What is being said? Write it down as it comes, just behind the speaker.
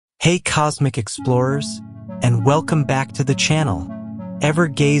Hey cosmic explorers, and welcome back to the channel. Ever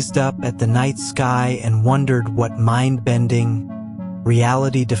gazed up at the night sky and wondered what mind-bending,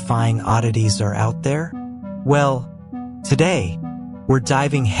 reality-defying oddities are out there? Well, today, we're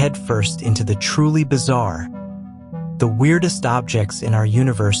diving headfirst into the truly bizarre, the weirdest objects in our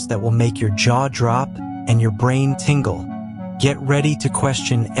universe that will make your jaw drop and your brain tingle. Get ready to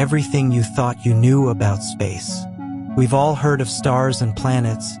question everything you thought you knew about space. We've all heard of stars and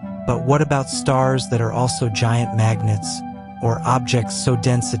planets, but what about stars that are also giant magnets, or objects so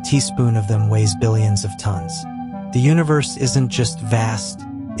dense a teaspoon of them weighs billions of tons? The universe isn't just vast,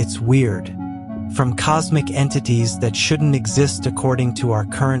 it's weird. From cosmic entities that shouldn't exist according to our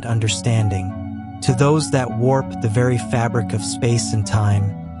current understanding, to those that warp the very fabric of space and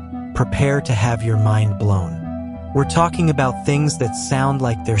time, prepare to have your mind blown. We're talking about things that sound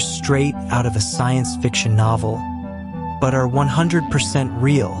like they're straight out of a science fiction novel, but are 100%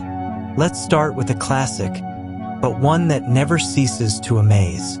 real. Let's start with a classic, but one that never ceases to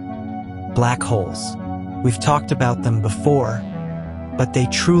amaze. Black holes. We've talked about them before, but they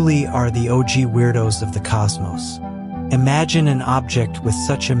truly are the OG weirdos of the cosmos. Imagine an object with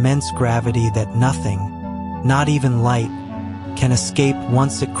such immense gravity that nothing, not even light, can escape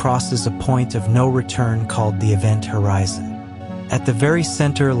once it crosses a point of no return called the event horizon. At the very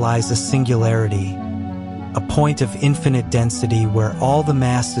center lies a singularity, a point of infinite density where all the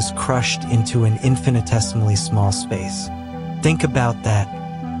mass is crushed into an infinitesimally small space. Think about that.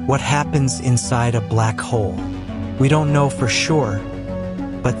 What happens inside a black hole? We don't know for sure,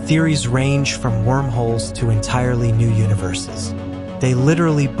 but theories range from wormholes to entirely new universes. They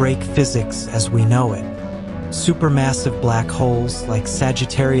literally break physics as we know it. Supermassive black holes like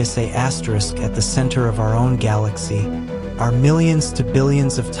Sagittarius A** at the center of our own galaxy are millions to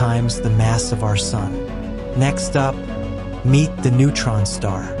billions of times the mass of our sun. Next up, meet the neutron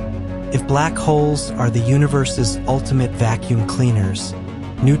star. If black holes are the universe's ultimate vacuum cleaners,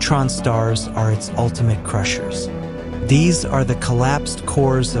 neutron stars are its ultimate crushers. These are the collapsed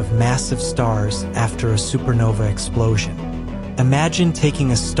cores of massive stars after a supernova explosion. Imagine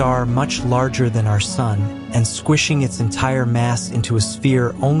taking a star much larger than our sun and squishing its entire mass into a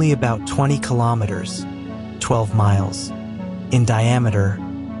sphere only about 20 kilometers, 12 miles, in diameter,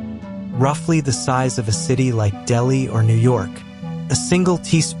 roughly the size of a city like Delhi or New York. A single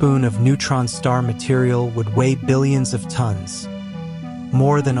teaspoon of neutron star material would weigh billions of tons,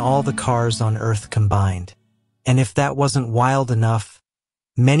 more than all the cars on Earth combined. And if that wasn't wild enough,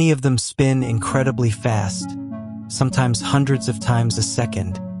 many of them spin incredibly fast, sometimes hundreds of times a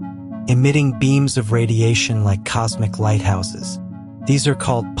second, emitting beams of radiation like cosmic lighthouses. These are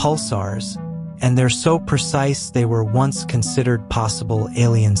called pulsars, and they're so precise they were once considered possible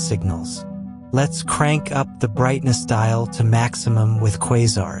alien signals. Let's crank up the brightness dial to maximum with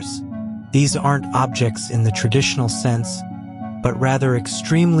quasars. These aren't objects in the traditional sense, but rather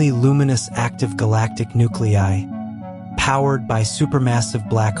extremely luminous active galactic nuclei, powered by supermassive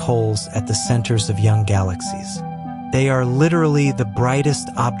black holes at the centers of young galaxies. They are literally the brightest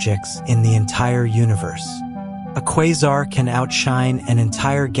objects in the entire universe. A quasar can outshine an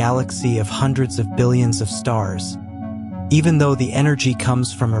entire galaxy of hundreds of billions of stars, even though the energy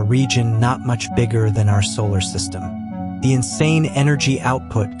comes from a region not much bigger than our solar system. The insane energy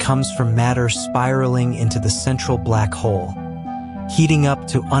output comes from matter spiraling into the central black hole, heating up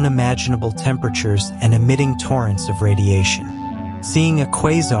to unimaginable temperatures and emitting torrents of radiation. Seeing a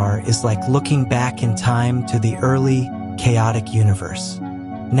quasar is like looking back in time to the early, chaotic universe.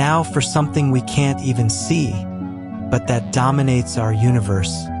 Now for something we can't even see, but that dominates our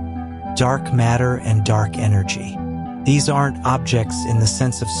universe: dark matter and dark energy. These aren't objects in the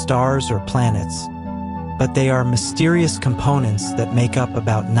sense of stars or planets, but they are mysterious components that make up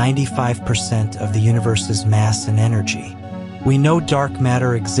about 95% of the universe's mass and energy. We know dark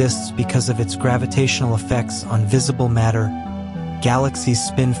matter exists because of its gravitational effects on visible matter. Galaxies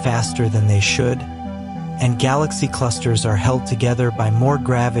spin faster than they should, and galaxy clusters are held together by more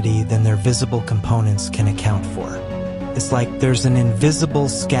gravity than their visible components can account for. It's like there's an invisible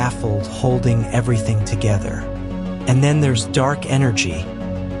scaffold holding everything together. And then there's dark energy,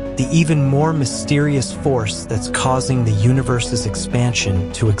 the even more mysterious force that's causing the universe's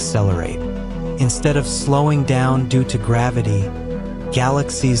expansion to accelerate. Instead of slowing down due to gravity,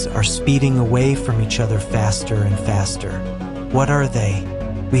 galaxies are speeding away from each other faster and faster. What are they?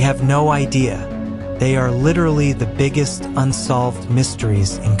 We have no idea. They are literally the biggest unsolved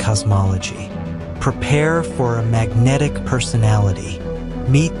mysteries in cosmology. Prepare for a magnetic personality.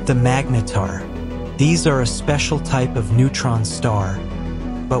 Meet the Magnetar. These are a special type of neutron star,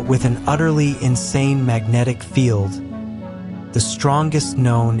 but with an utterly insane magnetic field the strongest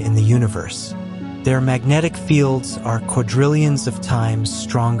known in the universe. Their magnetic fields are quadrillions of times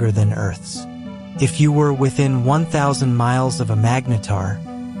stronger than Earth's. If you were within 1,000 miles of a magnetar,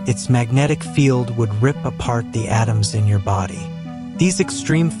 its magnetic field would rip apart the atoms in your body. These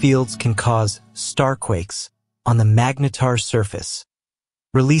extreme fields can cause starquakes on the magnetar surface,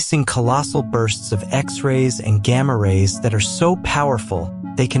 releasing colossal bursts of X-rays and gamma rays that are so powerful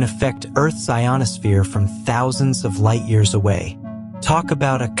they can affect Earth's ionosphere from thousands of light years away. Talk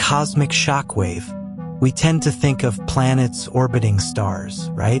about a cosmic shockwave. We tend to think of planets orbiting stars,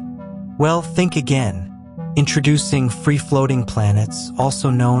 right? Well, think again. Introducing free-floating planets, also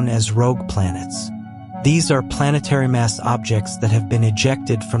known as rogue planets. These are planetary mass objects that have been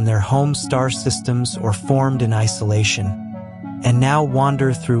ejected from their home star systems or formed in isolation, and now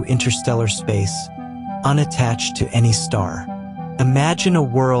wander through interstellar space, unattached to any star. Imagine a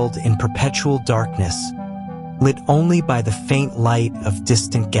world in perpetual darkness, lit only by the faint light of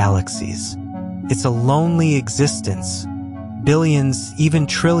distant galaxies. It's a lonely existence. Billions, even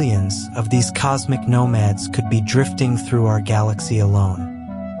trillions, of these cosmic nomads could be drifting through our galaxy alone.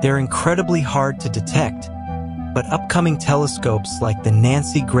 They're incredibly hard to detect, but upcoming telescopes like the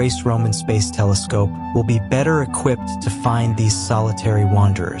Nancy Grace Roman Space Telescope will be better equipped to find these solitary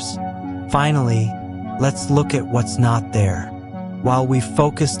wanderers. Finally, let's look at what's not there. While we've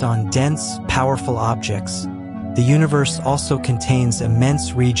focused on dense, powerful objects, the universe also contains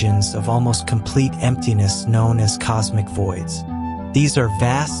immense regions of almost complete emptiness known as cosmic voids. These are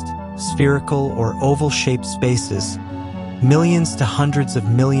vast, spherical or oval-shaped spaces, millions to hundreds of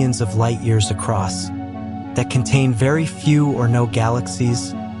millions of light years across, that contain very few or no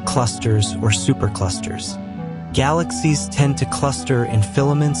galaxies, clusters, or superclusters. Galaxies tend to cluster in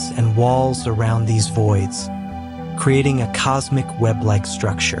filaments and walls around these voids, creating a cosmic web-like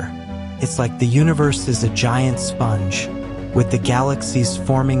structure. It's like the universe is a giant sponge, with the galaxies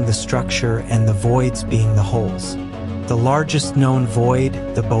forming the structure and the voids being the holes. The largest known void,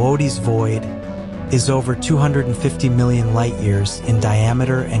 the Boötes void, is over 250 million light-years in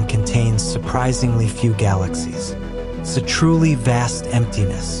diameter and contains surprisingly few galaxies. It's a truly vast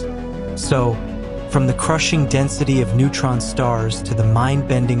emptiness. So, from the crushing density of neutron stars to the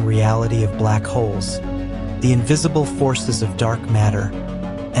mind-bending reality of black holes, the invisible forces of dark matter,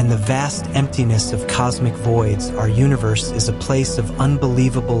 and the vast emptiness of cosmic voids, our universe is a place of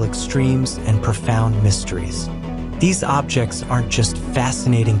unbelievable extremes and profound mysteries. These objects aren't just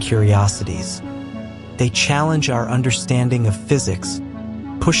fascinating curiosities. They challenge our understanding of physics,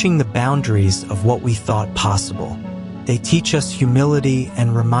 pushing the boundaries of what we thought possible. They teach us humility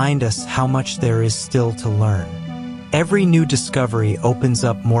and remind us how much there is still to learn. Every new discovery opens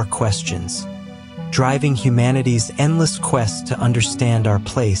up more questions, driving humanity's endless quest to understand our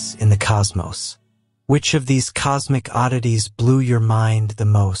place in the cosmos. Which of these cosmic oddities blew your mind the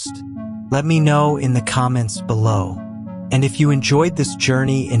most? Let me know in the comments below. And if you enjoyed this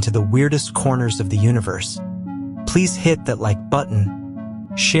journey into the weirdest corners of the universe, please hit that like button,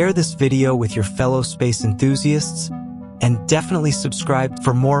 share this video with your fellow space enthusiasts, and definitely subscribe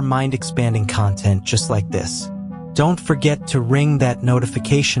for more mind-expanding content just like this. Don't forget to ring that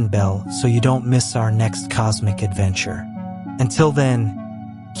notification bell so you don't miss our next cosmic adventure. Until then,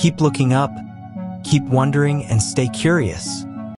 keep looking up, keep wondering, and stay curious.